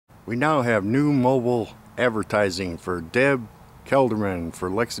We now have new mobile advertising for Deb Kelderman for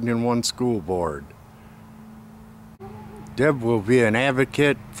Lexington 1 School Board. Deb will be an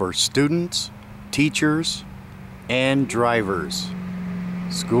advocate for students, teachers, and drivers.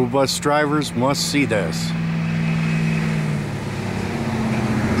 School bus drivers must see this.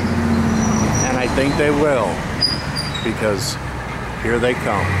 And I think they will, because here they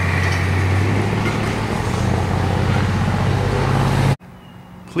come.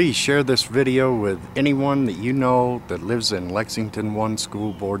 Please share this video with anyone that you know that lives in Lexington 1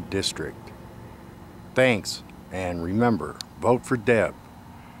 School Board District. Thanks, and remember, vote for Deb.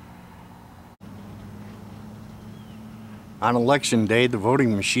 On election day, the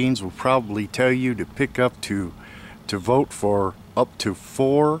voting machines will probably tell you to pick up to vote for up to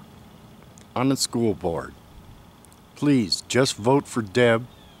 4 on the school board. Please just vote for Deb,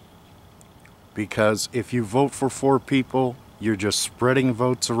 because if you vote for 4 people, you're just spreading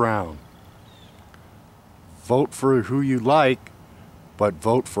votes around. Vote for who you like, but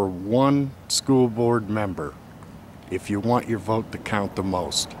vote for 1 school board member if you want your vote to count the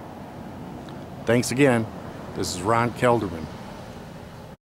most. Thanks again. This is Ron Kelderman.